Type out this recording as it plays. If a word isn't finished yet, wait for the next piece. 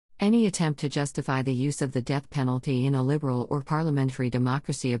Any attempt to justify the use of the death penalty in a liberal or parliamentary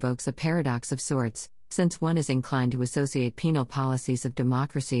democracy evokes a paradox of sorts, since one is inclined to associate penal policies of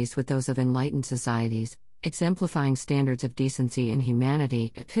democracies with those of enlightened societies, exemplifying standards of decency and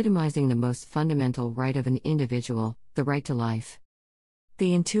humanity, epitomizing the most fundamental right of an individual, the right to life.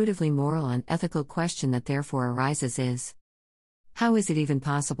 The intuitively moral and ethical question that therefore arises is: how is it even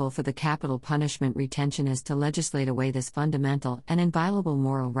possible for the capital punishment retentionist to legislate away this fundamental and inviolable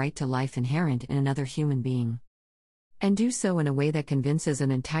moral right to life inherent in another human being? And do so in a way that convinces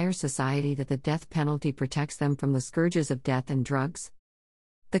an entire society that the death penalty protects them from the scourges of death and drugs?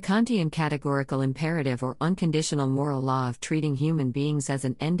 The Kantian categorical imperative or unconditional moral law of treating human beings as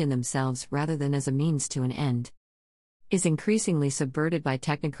an end in themselves rather than as a means to an end is increasingly subverted by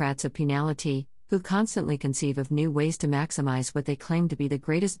technocrats of penality, who constantly conceive of new ways to maximize what they claim to be the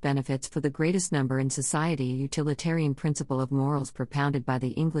greatest benefits for the greatest number in society, a utilitarian principle of morals propounded by the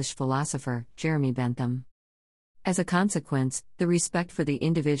English philosopher, Jeremy Bentham. As a consequence, the respect for the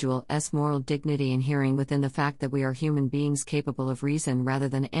individual's moral dignity inhering within the fact that we are human beings capable of reason rather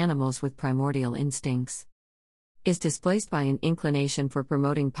than animals with primordial instincts is displaced by an inclination for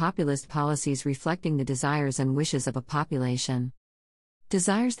promoting populist policies reflecting the desires and wishes of a population.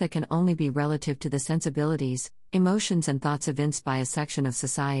 Desires that can only be relative to the sensibilities, emotions and thoughts evinced by a section of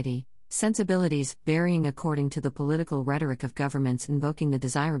society, sensibilities varying according to the political rhetoric of governments invoking the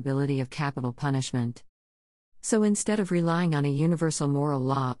desirability of capital punishment. So instead of relying on a universal moral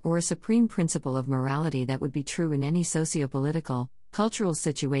law or a supreme principle of morality that would be true in any socio-political, cultural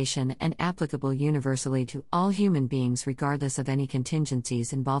situation and applicable universally to all human beings regardless of any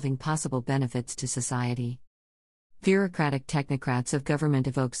contingencies involving possible benefits to society, bureaucratic technocrats of government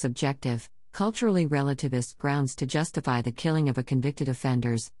evoke subjective, culturally relativist grounds to justify the killing of a convicted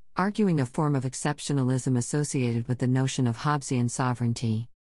offenders, arguing a form of exceptionalism associated with the notion of Hobbesian sovereignty.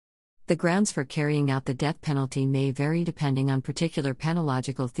 The grounds for carrying out the death penalty may vary depending on particular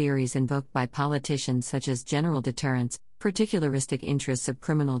penological theories invoked by politicians such as general deterrence, particularistic interests of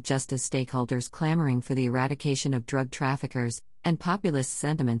criminal justice stakeholders clamoring for the eradication of drug traffickers, and populist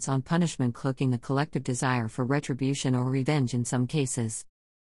sentiments on punishment cloaking the collective desire for retribution or revenge in some cases.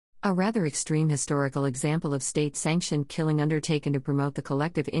 A rather extreme historical example of state-sanctioned killing undertaken to promote the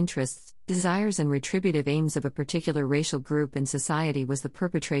collective interests, desires and retributive aims of a particular racial group in society was the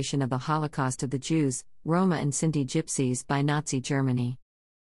perpetration of the Holocaust of the Jews, Roma and Sinti Gypsies by Nazi Germany.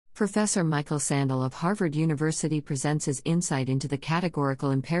 Professor Michael Sandel of Harvard University presents his insight into the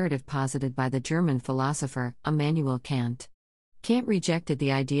categorical imperative posited by the German philosopher, Immanuel Kant. Kant rejected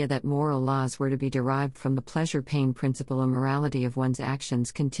the idea that moral laws were to be derived from the pleasure-pain principle and morality of one's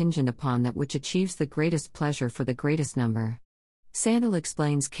actions contingent upon that which achieves the greatest pleasure for the greatest number. Sandel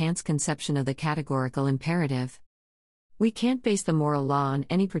explains Kant's conception of the categorical imperative. We can't base the moral law on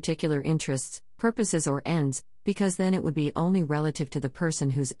any particular interests, purposes or ends, because then it would be only relative to the person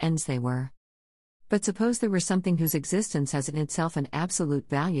whose ends they were. But suppose there were something whose existence has in itself an absolute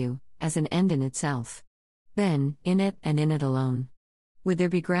value, as an end in itself. Then, in it and in it alone, would there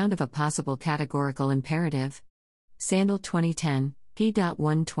be ground of a possible categorical imperative? Sandel 2010, p.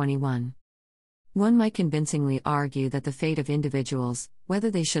 121. One might convincingly argue that the fate of individuals, whether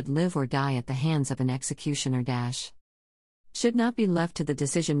they should live or die at the hands of an executioner should not be left to the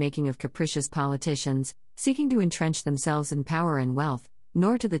decision-making of capricious politicians, seeking to entrench themselves in power and wealth,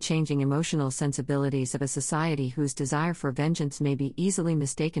 nor to the changing emotional sensibilities of a society whose desire for vengeance may be easily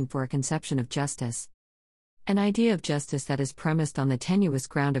mistaken for a conception of justice. An idea of justice that is premised on the tenuous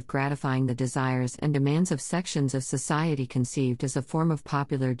ground of gratifying the desires and demands of sections of society conceived as a form of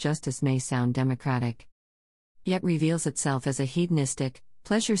popular justice may sound democratic, yet reveals itself as a hedonistic,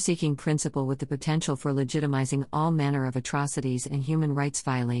 pleasure-seeking principle with the potential for legitimizing all manner of atrocities and human rights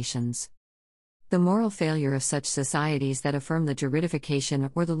violations. The moral failure of such societies that affirm the juridification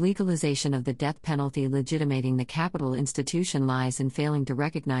or the legalization of the death penalty legitimating the capital institution lies in failing to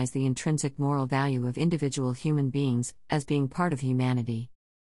recognize the intrinsic moral value of individual human beings as being part of humanity.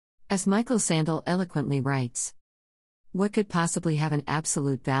 As Michael Sandel eloquently writes, what could possibly have an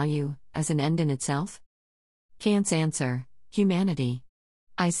absolute value, as an end in itself? Kant's answer: humanity.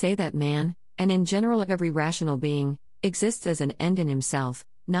 I say that man, and in general every rational being, exists as an end in himself,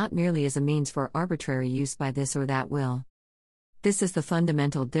 not merely as a means for arbitrary use by this or that will. This is the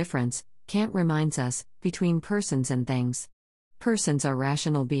fundamental difference, Kant reminds us, between persons and things. Persons are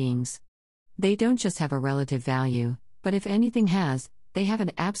rational beings. They don't just have a relative value, but if anything has, they have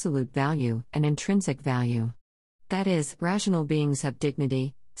an absolute value, an intrinsic value. That is, rational beings have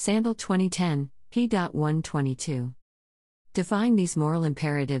dignity. Sandel 2010, p. 122. Defying these moral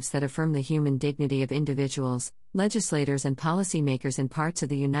imperatives that affirm the human dignity of individuals, legislators and policymakers in parts of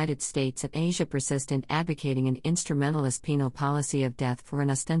the United States and Asia persist in advocating an instrumentalist penal policy of death for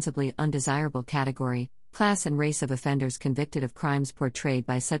an ostensibly undesirable category, class and race of offenders convicted of crimes portrayed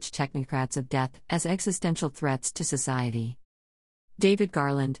by such technocrats of death as existential threats to society. David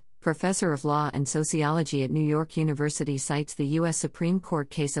Garland, professor of law and sociology at New York University, cites the U.S. Supreme Court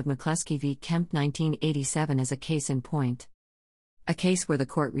case of McCluskey v. Kemp 1987 as a case in point. A case where the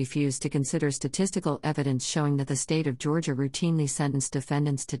court refused to consider statistical evidence showing that the state of Georgia routinely sentenced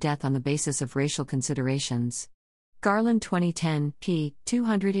defendants to death on the basis of racial considerations. Garland 2010, p.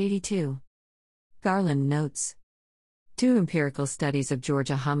 282. Garland notes, two empirical studies of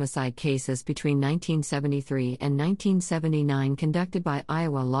Georgia homicide cases between 1973 and 1979 conducted by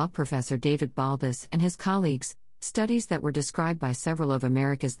Iowa law professor David Balbus and his colleagues, studies that were described by several of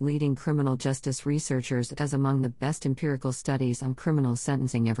America's leading criminal justice researchers as among the best empirical studies on criminal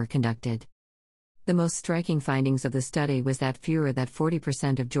sentencing ever conducted. The most striking findings of the study was that fewer than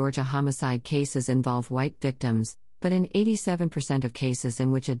 40% of Georgia homicide cases involve white victims, but in 87% of cases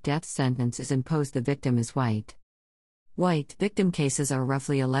in which a death sentence is imposed, the victim is white. White victim cases are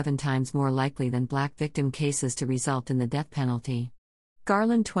roughly 11 times more likely than black victim cases to result in the death penalty.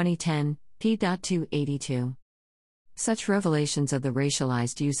 Garland 2010, p. 282. Such revelations of the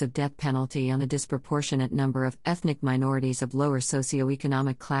racialized use of death penalty on a disproportionate number of ethnic minorities of lower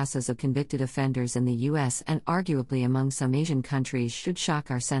socioeconomic classes of convicted offenders in the U.S. and arguably among some Asian countries should shock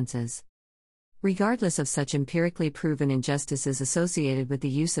our senses. Regardless of such empirically proven injustices associated with the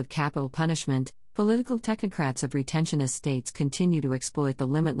use of capital punishment, political technocrats of retentionist states continue to exploit the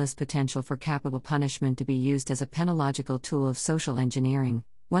limitless potential for capital punishment to be used as a penological tool of social engineering,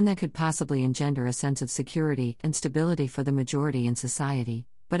 one that could possibly engender a sense of security and stability for the majority in society,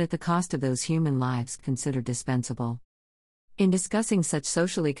 but at the cost of those human lives considered dispensable. In discussing such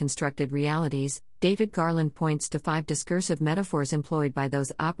socially constructed realities, David Garland points to 5 discursive metaphors employed by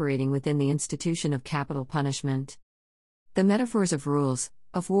those operating within the institution of capital punishment. The metaphors of rules,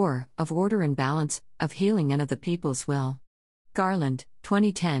 of war, of order and balance, of healing and of the people's will. Garland,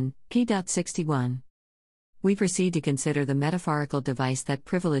 2010, p. 61. We proceed to consider the metaphorical device that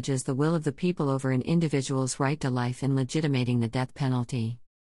privileges the will of the people over an individual's right to life in legitimating the death penalty.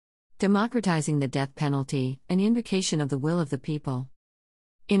 Democratizing the death penalty, an invocation of the will of the people.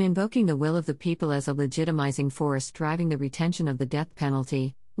 In invoking the will of the people as a legitimizing force driving the retention of the death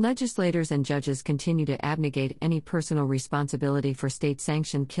penalty, legislators and judges continue to abnegate any personal responsibility for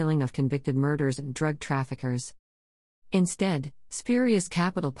state-sanctioned killing of convicted murderers and drug traffickers. Instead, spurious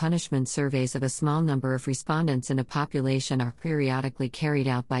capital punishment surveys of a small number of respondents in a population are periodically carried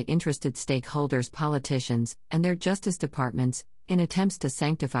out by interested stakeholders, politicians, and their justice departments, in attempts to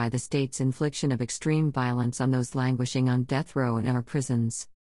sanctify the state's infliction of extreme violence on those languishing on death row in our prisons.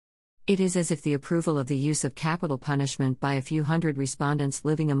 It is as if the approval of the use of capital punishment by a few hundred respondents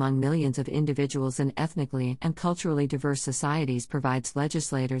living among millions of individuals in ethnically and culturally diverse societies provides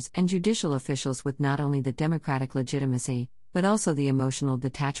legislators and judicial officials with not only the democratic legitimacy, but also the emotional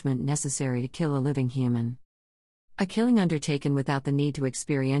detachment necessary to kill a living human. A killing undertaken without the need to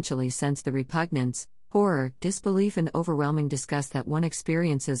experientially sense the repugnance, horror, disbelief and overwhelming disgust that one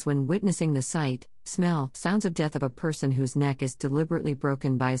experiences when witnessing the sight, smell, sounds of death of a person whose neck is deliberately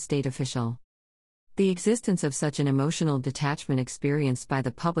broken by a state official. The existence of such an emotional detachment experienced by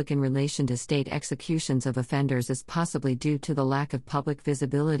the public in relation to state executions of offenders is possibly due to the lack of public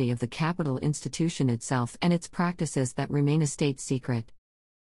visibility of the capital institution itself and its practices that remain a state secret.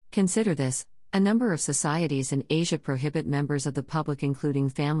 Consider this. A number of societies in Asia prohibit members of the public, including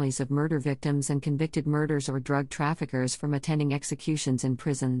families of murder victims and convicted murderers or drug traffickers, from attending executions in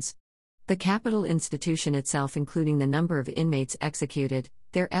prisons. The capital institution itself, including the number of inmates executed,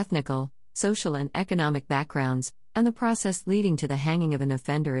 their ethnical, social and economic backgrounds, and the process leading to the hanging of an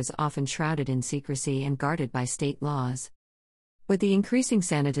offender, is often shrouded in secrecy and guarded by state laws. With the increasing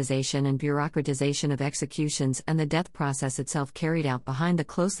sanitization and bureaucratization of executions and the death process itself carried out behind the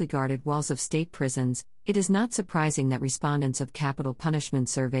closely guarded walls of state prisons, it is not surprising that respondents of capital punishment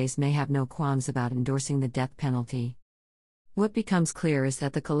surveys may have no qualms about endorsing the death penalty. What becomes clear is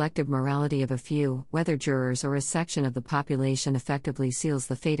that the collective morality of a few, whether jurors or a section of the population, effectively seals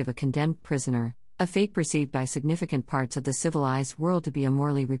the fate of a condemned prisoner, a fate perceived by significant parts of the civilized world to be a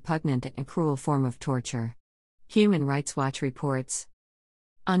morally repugnant and cruel form of torture. Human Rights Watch reports.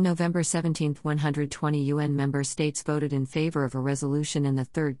 On November 17, 120 UN member states voted in favor of a resolution in the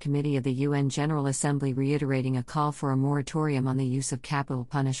Third Committee of the UN General Assembly reiterating a call for a moratorium on the use of capital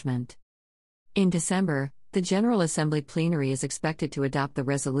punishment. In December, the General Assembly plenary is expected to adopt the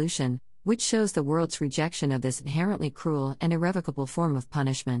resolution, which shows the world's rejection of this inherently cruel and irrevocable form of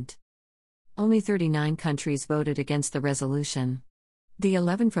punishment. Only 39 countries voted against the resolution. The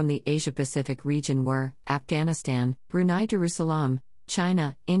 11 from the Asia-Pacific region were Afghanistan, Brunei Darussalam,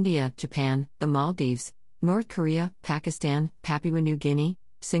 China, India, Japan, the Maldives, North Korea, Pakistan, Papua New Guinea,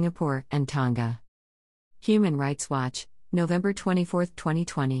 Singapore, and Tonga. Human Rights Watch, November 24,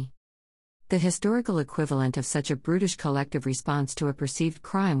 2020. The historical equivalent of such a brutish collective response to a perceived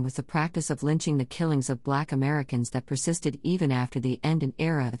crime was the practice of lynching, the killings of Black Americans that persisted even after the end of an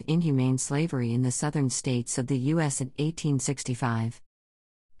era of inhumane slavery in the southern states of the U.S. in 1865.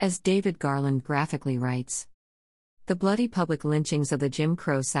 As David Garland graphically writes, "The bloody public lynchings of the Jim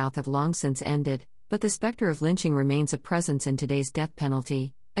Crow South have long since ended, but the specter of lynching remains a presence in today's death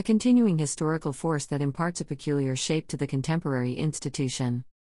penalty, a continuing historical force that imparts a peculiar shape to the contemporary institution.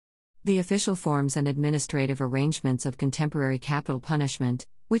 The official forms and administrative arrangements of contemporary capital punishment,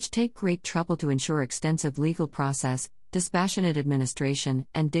 which take great trouble to ensure extensive legal process, dispassionate administration,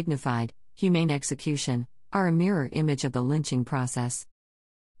 and dignified, humane execution, are a mirror image of the lynching process.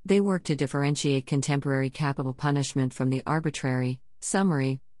 They work to differentiate contemporary capital punishment from the arbitrary,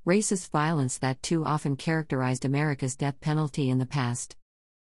 summary, racist violence that too often characterized America's death penalty in the past.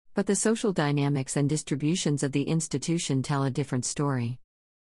 But the social dynamics and distributions of the institution tell a different story.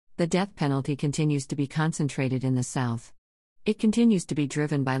 The death penalty continues to be concentrated in the South. It continues to be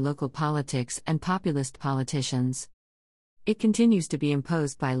driven by local politics and populist politicians. It continues to be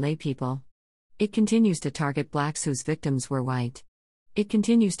imposed by laypeople. It continues to target blacks whose victims were white. It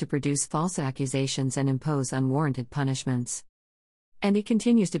continues to produce false accusations and impose unwarranted punishments. And it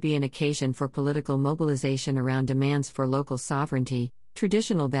continues to be an occasion for political mobilization around demands for local sovereignty,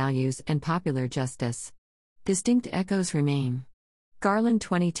 traditional values, and popular justice. Distinct echoes remain. Garland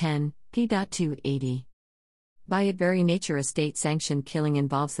 2010, p. 280. By its very nature, a state-sanctioned killing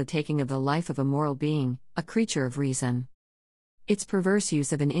involves the taking of the life of a moral being, a creature of reason. Its perverse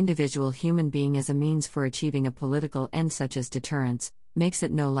use of an individual human being as a means for achieving a political end such as deterrence, makes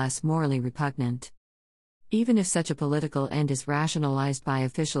it no less morally repugnant. Even if such a political end is rationalized by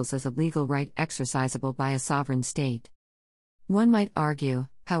officials as a legal right exercisable by a sovereign state. One might argue,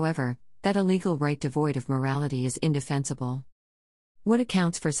 however, that a legal right devoid of morality is indefensible. What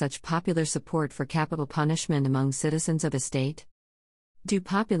accounts for such popular support for capital punishment among citizens of a state? Do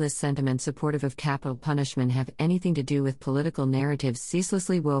populist sentiments supportive of capital punishment have anything to do with political narratives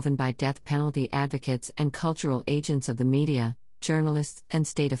ceaselessly woven by death penalty advocates and cultural agents of the media, journalists, and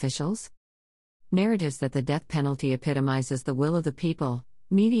state officials? Narratives that the death penalty epitomizes the will of the people,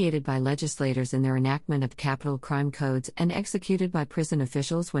 mediated by legislators in their enactment of capital crime codes and executed by prison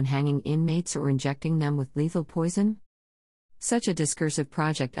officials when hanging inmates or injecting them with lethal poison? Such a discursive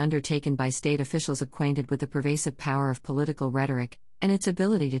project undertaken by state officials acquainted with the pervasive power of political rhetoric, and its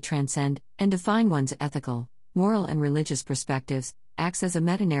ability to transcend and define one's ethical, moral, and religious perspectives, acts as a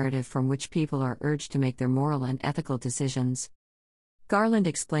meta-narrative from which people are urged to make their moral and ethical decisions. Garland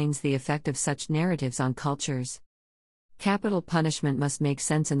explains the effect of such narratives on cultures. Capital punishment must make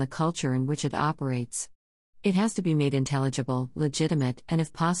sense in the culture in which it operates. It has to be made intelligible, legitimate, and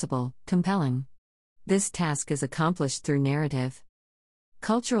if possible, compelling. This task is accomplished through narrative.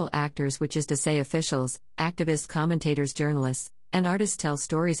 Cultural actors, which is to say officials, activists, commentators, journalists, and artists, tell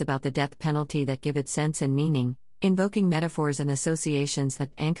stories about the death penalty that give it sense and meaning, invoking metaphors and associations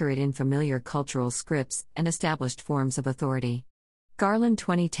that anchor it in familiar cultural scripts and established forms of authority. Garland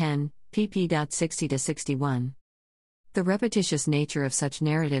 2010, pp. 60-61. The repetitious nature of such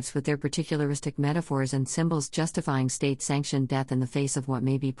narratives with their particularistic metaphors and symbols justifying state-sanctioned death in the face of what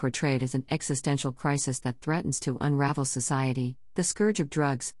may be portrayed as an existential crisis that threatens to unravel society, the scourge of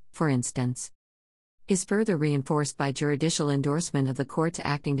drugs, for instance, is further reinforced by juridical endorsement of the courts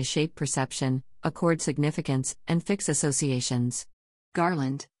acting to shape perception, accord significance, and fix associations.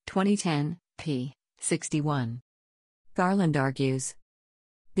 Garland, 2010, p. 61. Garland argues,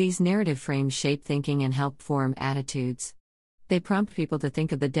 these narrative frames shape thinking and help form attitudes. They prompt people to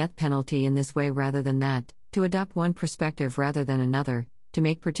think of the death penalty in this way rather than that, to adopt one perspective rather than another, to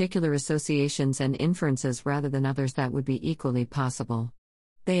make particular associations and inferences rather than others that would be equally possible.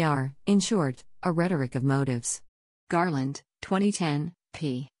 They are, in short, a rhetoric of motives. Garland, 2010,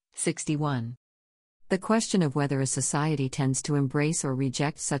 p. 61. The question of whether a society tends to embrace or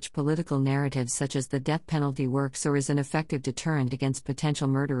reject such political narratives such as the death penalty works or is an effective deterrent against potential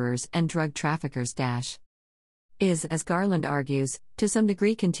murderers and drug traffickers is, as Garland argues, to some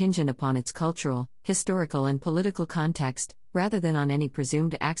degree contingent upon its cultural, historical, and political context, rather than on any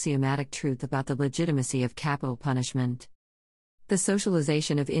presumed axiomatic truth about the legitimacy of capital punishment. The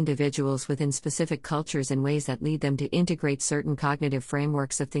socialization of individuals within specific cultures in ways that lead them to integrate certain cognitive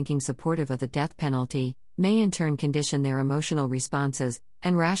frameworks of thinking supportive of the death penalty may in turn condition their emotional responses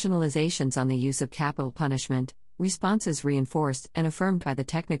and rationalizations on the use of capital punishment, responses reinforced and affirmed by the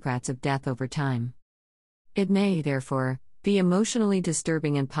technocrats of death over time. It may, therefore, be emotionally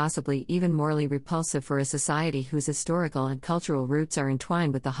disturbing and possibly even morally repulsive for a society whose historical and cultural roots are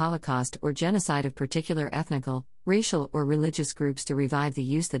entwined with the Holocaust or genocide of particular ethnical, racial, or religious groups to revive the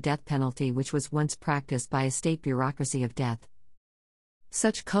use of the death penalty which was once practiced by a state bureaucracy of death.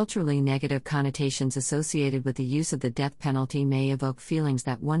 Such culturally negative connotations associated with the use of the death penalty may evoke feelings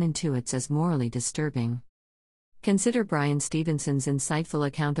that one intuits as morally disturbing. Consider Bryan Stevenson's insightful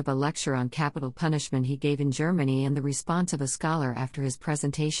account of a lecture on capital punishment he gave in Germany and the response of a scholar after his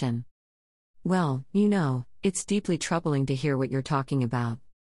presentation. "Well, it's deeply troubling to hear what you're talking about,"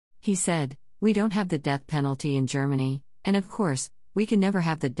 he said. "We don't have the death penalty in Germany, and of course, we can never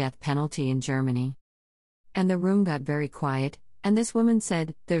have the death penalty in Germany." And the room got very quiet, and this woman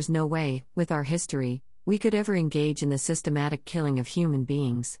said, "There's no way, with our history, we could ever engage in the systematic killing of human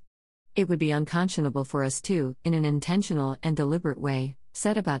beings. It would be unconscionable for us to, in an intentional and deliberate way,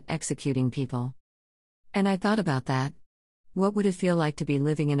 set about executing people." And I thought about that. What would it feel like to be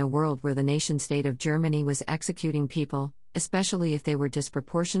living in a world where the nation-state of Germany was executing people, especially if they were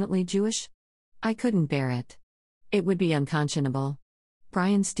disproportionately Jewish? I couldn't bear it. It would be unconscionable.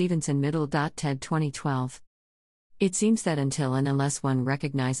 Bryan Stevenson TED 2012. It seems that until and unless one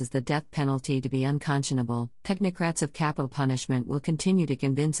recognizes the death penalty to be unconscionable, technocrats of capital punishment will continue to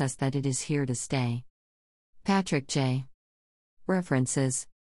convince us that it is here to stay. Patrick J. References: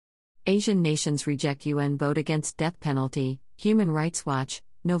 Asian nations reject UN vote against death penalty, Human Rights Watch,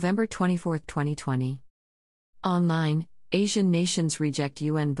 November 24, 2020. Online, Asian nations reject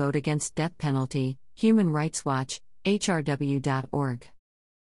UN vote against death penalty, Human Rights Watch, hrw.org.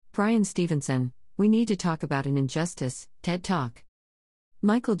 Bryan Stevenson, We Need to Talk About an Injustice, TED Talk.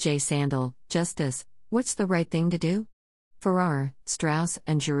 Michael J. Sandel, Justice, What's the Right Thing to Do? Farrar, Straus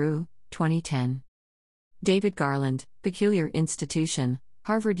and Giroux, 2010. David Garland, Peculiar Institution,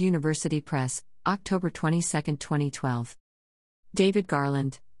 Harvard University Press, October 22, 2012. David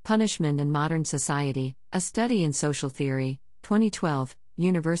Garland, Punishment in Modern Society, A Study in Social Theory, 2012,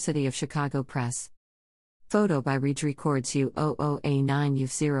 University of Chicago Press. Photo by Reed Records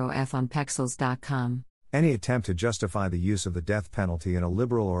U00A9U0F on Pexels.com. Any attempt to justify the use of the death penalty in a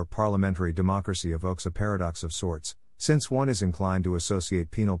liberal or parliamentary democracy evokes a paradox of sorts, since one is inclined to associate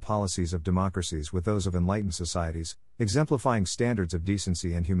penal policies of democracies with those of enlightened societies, exemplifying standards of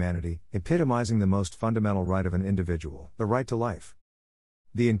decency and humanity, epitomizing the most fundamental right of an individual, the right to life.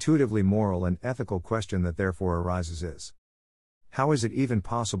 The intuitively moral and ethical question that therefore arises is: how is it even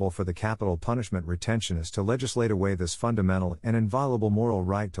possible for the capital punishment retentionist to legislate away this fundamental and inviolable moral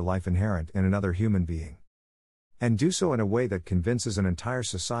right to life inherent in another human being? And do so in a way that convinces an entire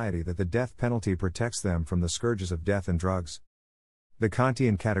society that the death penalty protects them from the scourges of death and drugs? The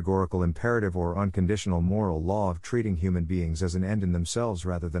Kantian categorical imperative or unconditional moral law of treating human beings as an end in themselves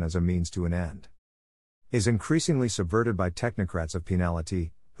rather than as a means to an end is increasingly subverted by technocrats of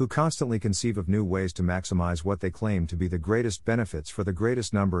penality, who constantly conceive of new ways to maximize what they claim to be the greatest benefits for the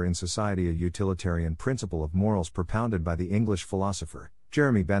greatest number in society, a utilitarian principle of morals propounded by the English philosopher,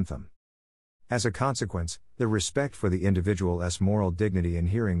 Jeremy Bentham. As a consequence, the respect for the individual's moral dignity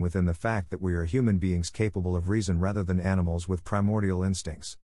inhering within the fact that we are human beings capable of reason rather than animals with primordial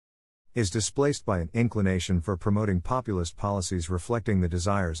instincts is displaced by an inclination for promoting populist policies reflecting the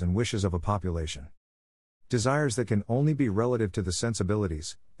desires and wishes of a population. Desires that can only be relative to the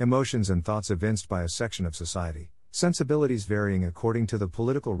sensibilities, emotions and thoughts evinced by a section of society, sensibilities varying according to the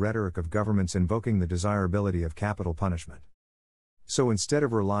political rhetoric of governments invoking the desirability of capital punishment. So instead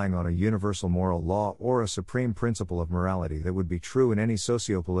of relying on a universal moral law or a supreme principle of morality that would be true in any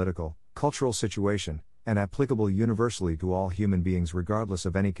socio-political, cultural situation, and applicable universally to all human beings regardless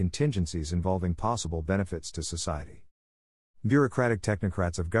of any contingencies involving possible benefits to society, bureaucratic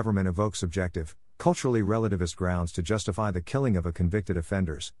technocrats of government evoke subjective, culturally relativist grounds to justify the killing of a convicted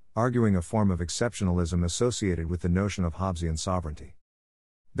offenders, arguing a form of exceptionalism associated with the notion of Hobbesian sovereignty.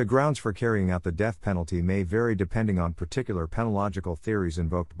 The grounds for carrying out the death penalty may vary depending on particular penological theories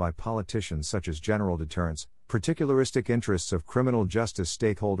invoked by politicians such as general deterrence, particularistic interests of criminal justice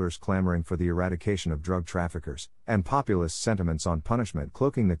stakeholders clamoring for the eradication of drug traffickers, and populist sentiments on punishment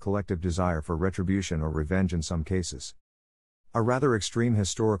cloaking the collective desire for retribution or revenge in some cases. A rather extreme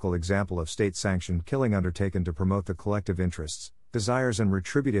historical example of state-sanctioned killing undertaken to promote the collective interests, desires and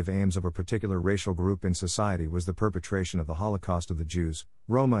retributive aims of a particular racial group in society was the perpetration of the Holocaust of the Jews,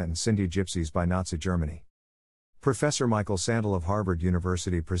 Roma and Sinti Gypsies by Nazi Germany. Professor Michael Sandel of Harvard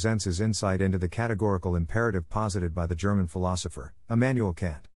University presents his insight into the categorical imperative posited by the German philosopher, Immanuel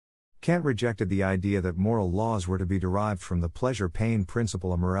Kant. Kant rejected the idea that moral laws were to be derived from the pleasure-pain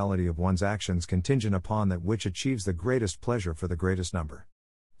principle of morality of one's actions contingent upon that which achieves the greatest pleasure for the greatest number.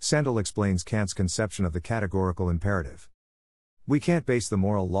 Sandel explains Kant's conception of the categorical imperative. We can't base the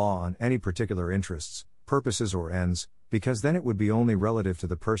moral law on any particular interests, purposes or ends, because then it would be only relative to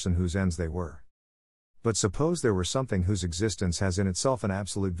the person whose ends they were. But suppose there were something whose existence has in itself an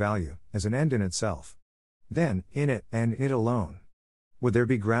absolute value, as an end in itself. Then, in it, and it alone, would there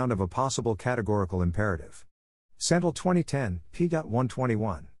be ground of a possible categorical imperative? Sandel 2010, p.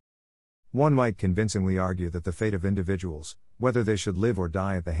 121. One might convincingly argue that the fate of individuals, whether they should live or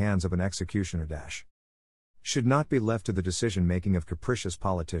die at the hands of an executioner should not be left to the decision-making of capricious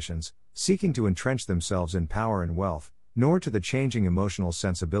politicians, seeking to entrench themselves in power and wealth, nor to the changing emotional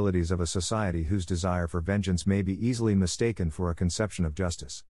sensibilities of a society whose desire for vengeance may be easily mistaken for a conception of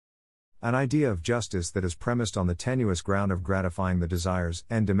justice. An idea of justice that is premised on the tenuous ground of gratifying the desires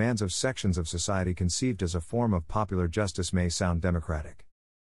and demands of sections of society conceived as a form of popular justice may sound democratic,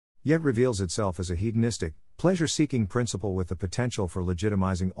 yet reveals itself as a hedonistic, pleasure-seeking principle with the potential for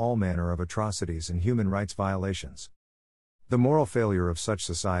legitimizing all manner of atrocities and human rights violations. The moral failure of such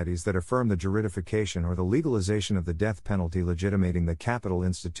societies that affirm the juridification or the legalization of the death penalty legitimating the capital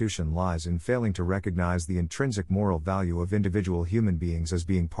institution lies in failing to recognize the intrinsic moral value of individual human beings as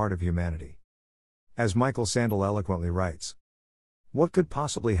being part of humanity. As Michael Sandel eloquently writes, what could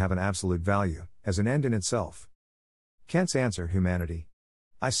possibly have an absolute value, as an end in itself? Kant's answer: humanity.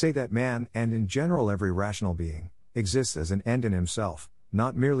 I say that man, and in general every rational being, exists as an end in himself,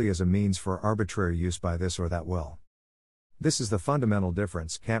 not merely as a means for arbitrary use by this or that will. This is the fundamental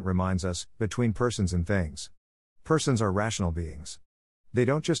difference, Kant reminds us, between persons and things. Persons are rational beings. They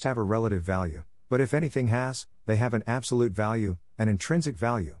don't just have a relative value, but if anything has, they have an absolute value, an intrinsic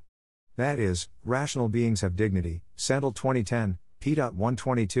value. That is, rational beings have dignity. Sandel 2010, p.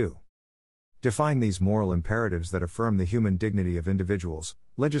 122. Define these moral imperatives that affirm the human dignity of individuals.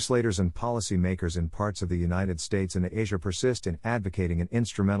 Legislators and policy makers in parts of the United States and Asia persist in advocating an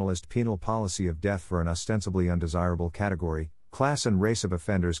instrumentalist penal policy of death for an ostensibly undesirable category, class and race of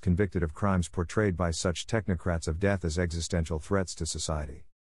offenders convicted of crimes portrayed by such technocrats of death as existential threats to society.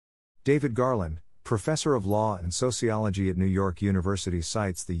 David Garland, professor of law and sociology at New York University,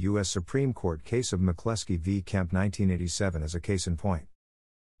 cites the U.S. Supreme Court case of McCleskey v. Kemp 1987 as a case in point.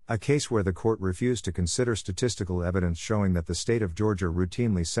 A case where the court refused to consider statistical evidence showing that the state of Georgia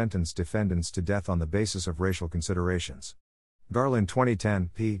routinely sentenced defendants to death on the basis of racial considerations. Garland 2010,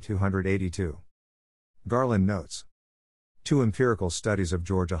 p. 282. Garland notes, two empirical studies of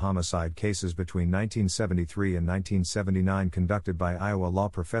Georgia homicide cases between 1973 and 1979 conducted by Iowa law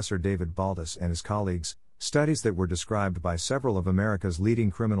professor David Baldus and his colleagues, studies that were described by several of America's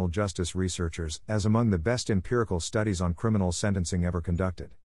leading criminal justice researchers as among the best empirical studies on criminal sentencing ever conducted.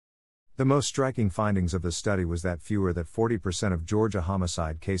 The most striking findings of the study was that fewer than 40% of Georgia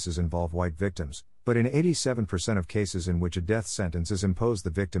homicide cases involve white victims, but in 87% of cases in which a death sentence is imposed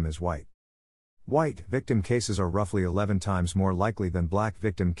the victim is white. White victim cases are roughly 11 times more likely than black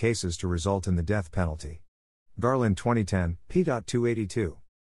victim cases to result in the death penalty. Garland 2010, p. 282.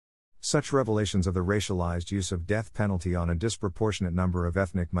 Such revelations of the racialized use of death penalty on a disproportionate number of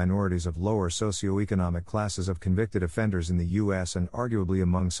ethnic minorities of lower socioeconomic classes of convicted offenders in the U.S. and arguably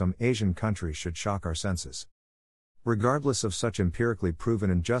among some Asian countries should shock our senses. Regardless of such empirically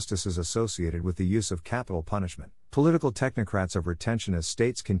proven injustices associated with the use of capital punishment, political technocrats of retention as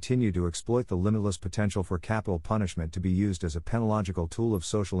states continue to exploit the limitless potential for capital punishment to be used as a penological tool of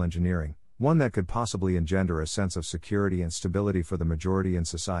social engineering, one that could possibly engender a sense of security and stability for the majority in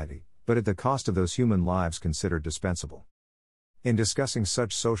society, but at the cost of those human lives considered dispensable. In discussing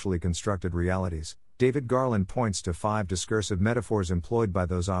such socially constructed realities, David Garland points to 5 discursive metaphors employed by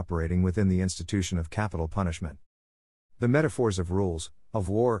those operating within the institution of capital punishment. The metaphors of rules, of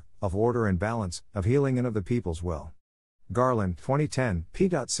war, of order and balance, of healing and of the people's will. Garland, 2010, p.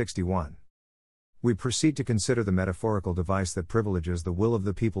 61. We proceed to consider the metaphorical device that privileges the will of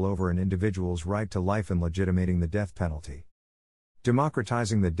the people over an individual's right to life and legitimating the death penalty.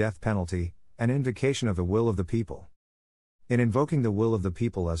 Democratizing the death penalty, an invocation of the will of the people. In invoking the will of the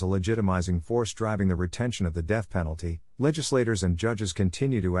people as a legitimizing force driving the retention of the death penalty, legislators and judges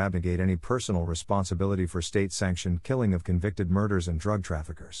continue to abnegate any personal responsibility for state-sanctioned killing of convicted murderers and drug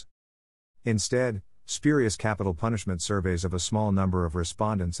traffickers. Instead, spurious capital punishment surveys of a small number of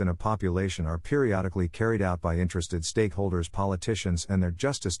respondents in a population are periodically carried out by interested stakeholders, politicians, and their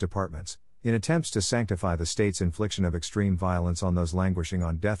justice departments, in attempts to sanctify the state's infliction of extreme violence on those languishing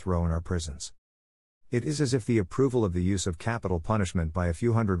on death row in our prisons. It is as if the approval of the use of capital punishment by a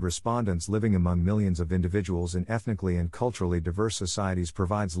few hundred respondents living among millions of individuals in ethnically and culturally diverse societies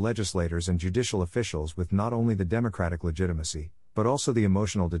provides legislators and judicial officials with not only the democratic legitimacy, but also the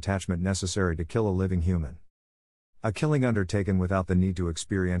emotional detachment necessary to kill a living human. A killing undertaken without the need to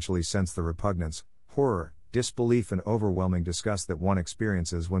experientially sense the repugnance, horror, disbelief, and overwhelming disgust that one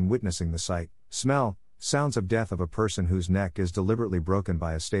experiences when witnessing the sight, smell, sounds of death of a person whose neck is deliberately broken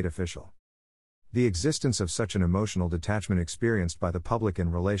by a state official. The existence of such an emotional detachment experienced by the public in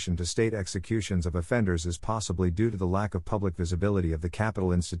relation to state executions of offenders is possibly due to the lack of public visibility of the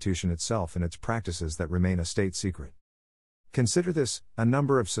capital institution itself and its practices that remain a state secret. Consider this: a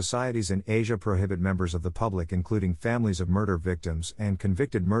number of societies in Asia prohibit members of the public, including families of murder victims and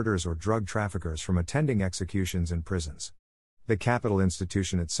convicted murderers or drug traffickers, from attending executions in prisons. The capital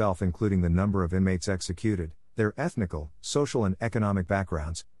institution itself, including the number of inmates executed, their ethnical, social, and economic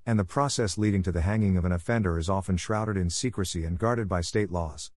backgrounds, and the process leading to the hanging of an offender, is often shrouded in secrecy and guarded by state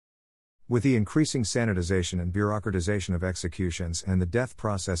laws. With the increasing sanitization and bureaucratization of executions and the death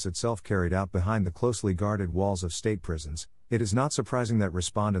process itself carried out behind the closely guarded walls of state prisons, it is not surprising that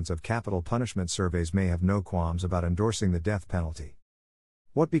respondents of capital punishment surveys may have no qualms about endorsing the death penalty.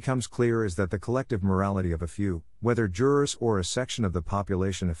 What becomes clear is that the collective morality of a few, whether jurors or a section of the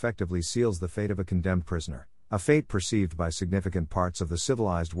population, effectively seals the fate of a condemned prisoner, a fate perceived by significant parts of the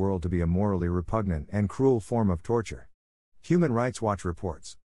civilized world to be a morally repugnant and cruel form of torture. Human Rights Watch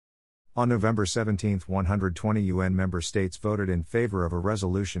reports. On November 17, 120 UN member states voted in favor of a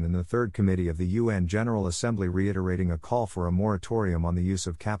resolution in the Third Committee of the UN General Assembly reiterating a call for a moratorium on the use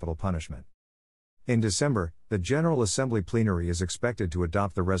of capital punishment. In December, the General Assembly plenary is expected to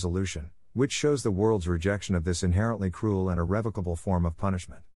adopt the resolution, which shows the world's rejection of this inherently cruel and irrevocable form of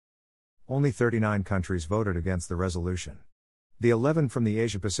punishment. Only 39 countries voted against the resolution. The 11 from the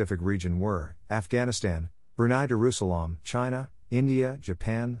Asia-Pacific region were Afghanistan, Brunei Darussalam, China, India,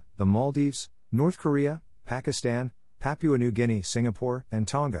 Japan, the Maldives, North Korea, Pakistan, Papua New Guinea, Singapore, and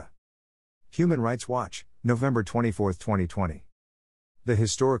Tonga. Human Rights Watch, November 24, 2020. The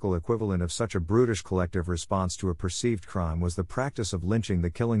historical equivalent of such a brutish collective response to a perceived crime was the practice of lynching, the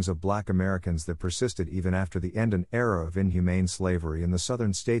killings of Black Americans that persisted even after the end of an era of inhumane slavery in the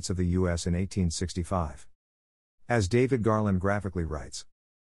southern states of the U.S. in 1865. As David Garland graphically writes,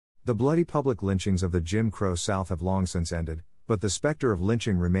 "The bloody public lynchings of the Jim Crow South have long since ended, but the specter of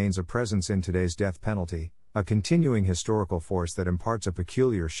lynching remains a presence in today's death penalty, a continuing historical force that imparts a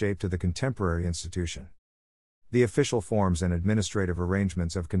peculiar shape to the contemporary institution. The official forms and administrative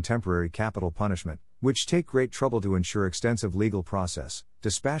arrangements of contemporary capital punishment, which take great trouble to ensure extensive legal process,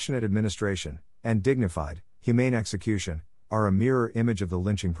 dispassionate administration, and dignified, humane execution, are a mirror image of the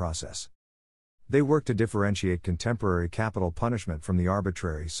lynching process. They work to differentiate contemporary capital punishment from the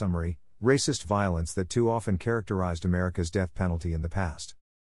arbitrary, summary, racist violence that too often characterized America's death penalty in the past.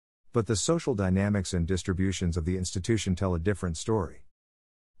 But the social dynamics and distributions of the institution tell a different story.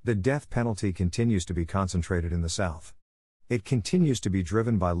 The death penalty continues to be concentrated in the South. It continues to be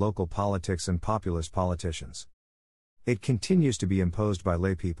driven by local politics and populist politicians. It continues to be imposed by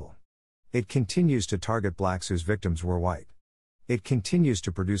lay people. It continues to target blacks whose victims were white. It continues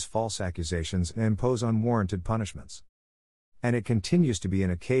to produce false accusations and impose unwarranted punishments. And it continues to be an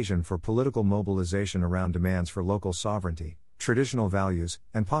occasion for political mobilization around demands for local sovereignty, traditional values,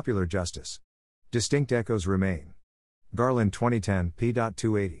 and popular justice. Distinct echoes remain." Garland 2010, p.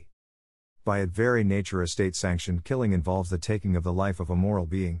 280. By its very nature, a state-sanctioned killing involves the taking of the life of a moral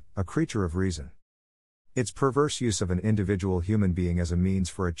being, a creature of reason. Its perverse use of an individual human being as a means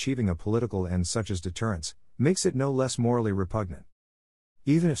for achieving a political end such as deterrence, makes it no less morally repugnant.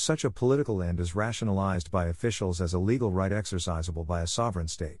 Even if such a political end is rationalized by officials as a legal right exercisable by a sovereign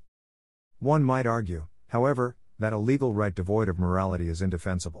state. One might argue, however, that a legal right devoid of morality is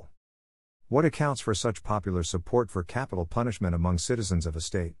indefensible. What accounts for such popular support for capital punishment among citizens of a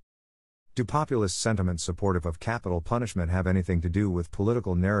state? Do populist sentiments supportive of capital punishment have anything to do with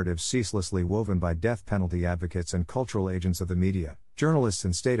political narratives ceaselessly woven by death penalty advocates and cultural agents of the media, journalists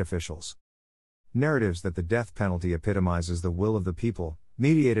and state officials? Narratives that the death penalty epitomizes the will of the people,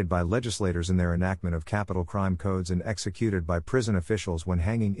 mediated by legislators in their enactment of capital crime codes and executed by prison officials when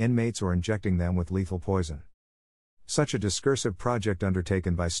hanging inmates or injecting them with lethal poison. Such a discursive project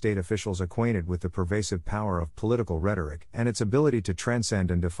undertaken by state officials acquainted with the pervasive power of political rhetoric and its ability to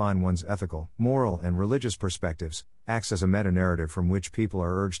transcend and define one's ethical, moral, and religious perspectives, acts as a meta-narrative from which people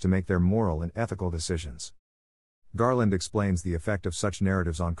are urged to make their moral and ethical decisions. Garland explains the effect of such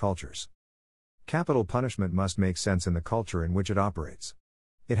narratives on cultures. Capital punishment must make sense in the culture in which it operates.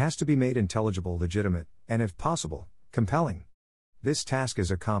 It has to be made intelligible, legitimate, and if possible, compelling. This task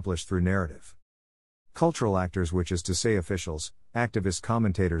is accomplished through narrative. Cultural actors, which is to say officials, activists,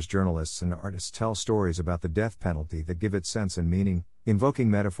 commentators, journalists, and artists, tell stories about the death penalty that give it sense and meaning,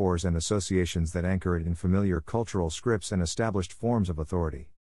 invoking metaphors and associations that anchor it in familiar cultural scripts and established forms of authority.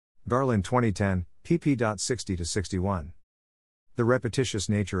 Garland 2010, pp. 60-61. The repetitious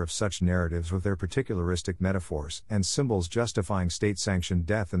nature of such narratives with their particularistic metaphors and symbols justifying state-sanctioned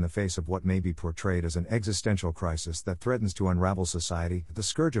death in the face of what may be portrayed as an existential crisis that threatens to unravel society, the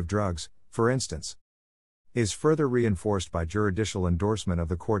scourge of drugs, for instance, is further reinforced by juridical endorsement of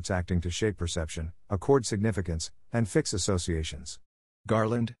the courts acting to shape perception, accord significance, and fix associations.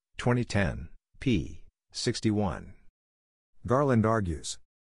 Garland, 2010, p. 61. Garland argues,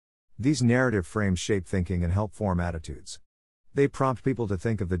 these narrative frames shape thinking and help form attitudes. They prompt people to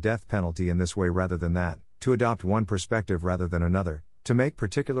think of the death penalty in this way rather than that, to adopt one perspective rather than another, to make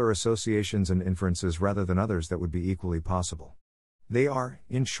particular associations and inferences rather than others that would be equally possible. They are,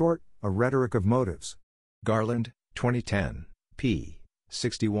 in short, a rhetoric of motives. Garland, 2010, p.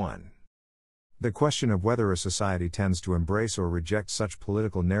 61. The question of whether a society tends to embrace or reject such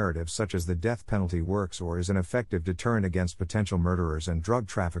political narratives such as the death penalty works or is an effective deterrent against potential murderers and drug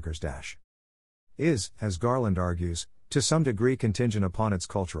traffickers is, as Garland argues, to some degree contingent upon its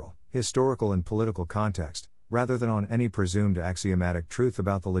cultural, historical and political context, rather than on any presumed axiomatic truth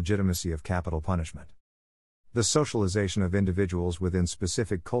about the legitimacy of capital punishment. The socialization of individuals within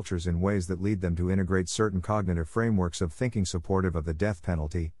specific cultures in ways that lead them to integrate certain cognitive frameworks of thinking supportive of the death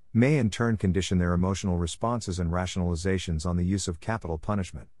penalty, may in turn condition their emotional responses and rationalizations on the use of capital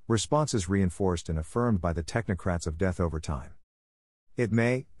punishment, responses reinforced and affirmed by the technocrats of death over time. It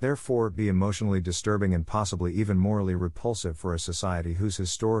may, therefore, be emotionally disturbing and possibly even morally repulsive for a society whose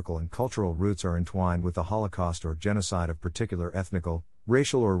historical and cultural roots are entwined with the Holocaust or genocide of particular ethnical,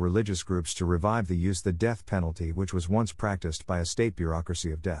 racial or religious groups to revive the use of the death penalty which was once practiced by a state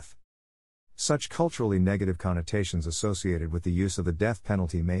bureaucracy of death. Such culturally negative connotations associated with the use of the death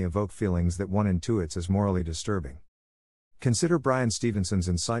penalty may evoke feelings that one intuits as morally disturbing. Consider Bryan Stevenson's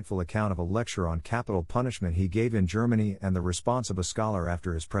insightful account of a lecture on capital punishment he gave in Germany and the response of a scholar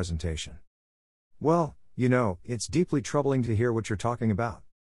after his presentation. "Well, it's deeply troubling to hear what you're talking about,"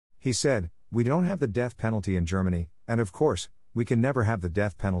 he said. "We don't have the death penalty in Germany, and of course, we can never have the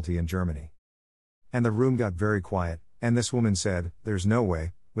death penalty in Germany." And the room got very quiet, and this woman said, "There's no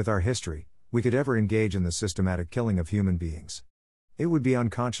way, with our history, we could ever engage in the systematic killing of human beings. It would be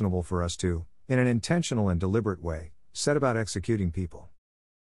unconscionable for us to, in an intentional and deliberate way, set about executing people."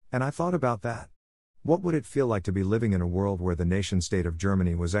 And I thought about that. What would it feel like to be living in a world where the nation-state of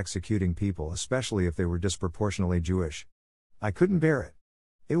Germany was executing people, especially if they were disproportionately Jewish? I couldn't bear it.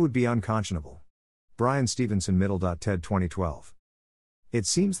 It would be unconscionable. Bryan Stevenson Middle.TED 2012. It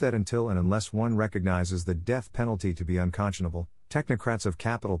seems that until and unless one recognizes the death penalty to be unconscionable, technocrats of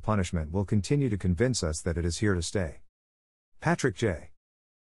capital punishment will continue to convince us that it is here to stay. Patrick J.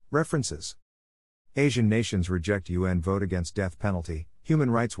 References. Asian nations reject UN vote against death penalty,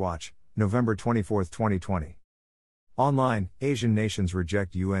 Human Rights Watch, November 24, 2020. Online, Asian nations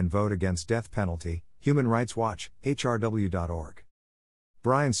reject UN vote against death penalty, Human Rights Watch, hrw.org.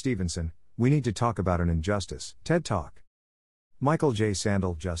 Bryan Stevenson, We Need to Talk About an Injustice, TED Talk. Michael J.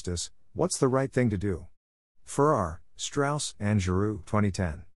 Sandel, Justice, What's the Right Thing to Do? Farrar, Straus, and Giroux,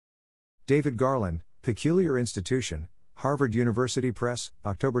 2010. David Garland, Peculiar Institution, Harvard University Press,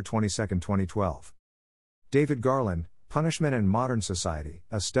 October 22, 2012. David Garland, Punishment and Modern Society,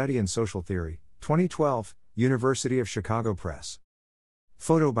 A Study in Social Theory, 2012, University of Chicago Press.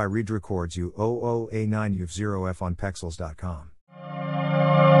 Photo by Reed Records U00A9U0F on Pexels.com.